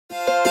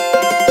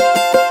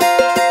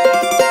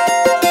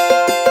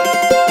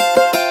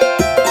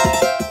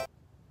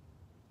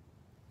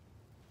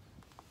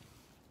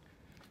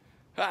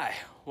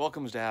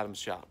welcome to Adam's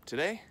shop.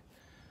 Today,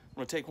 I'm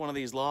gonna take one of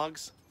these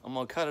logs, I'm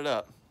gonna cut it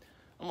up.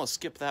 I'm gonna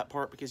skip that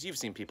part because you've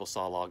seen people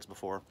saw logs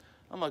before.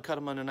 I'm gonna cut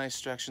them into nice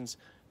sections,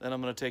 then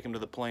I'm gonna take them to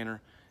the planer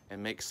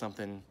and make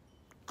something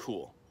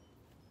cool.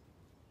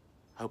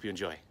 Hope you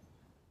enjoy.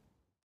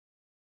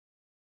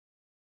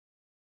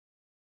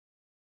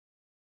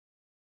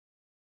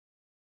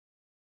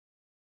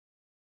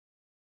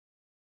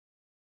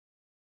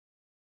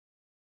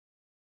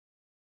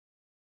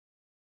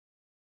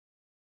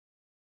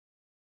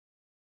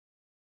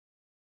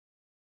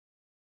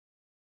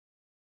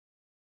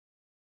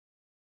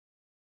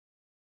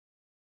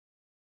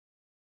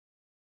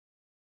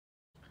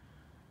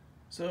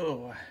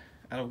 So,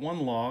 out of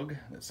one log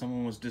that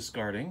someone was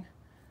discarding,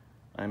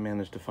 I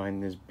managed to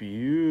find this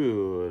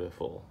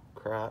beautiful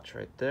crotch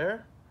right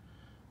there.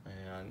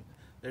 And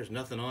there's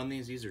nothing on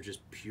these. These are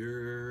just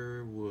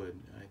pure wood.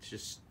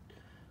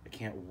 I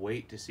can't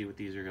wait to see what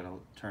these are gonna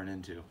turn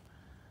into.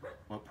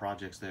 What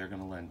projects they're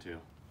gonna lend to.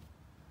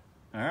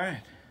 All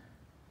right,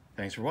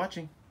 thanks for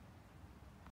watching.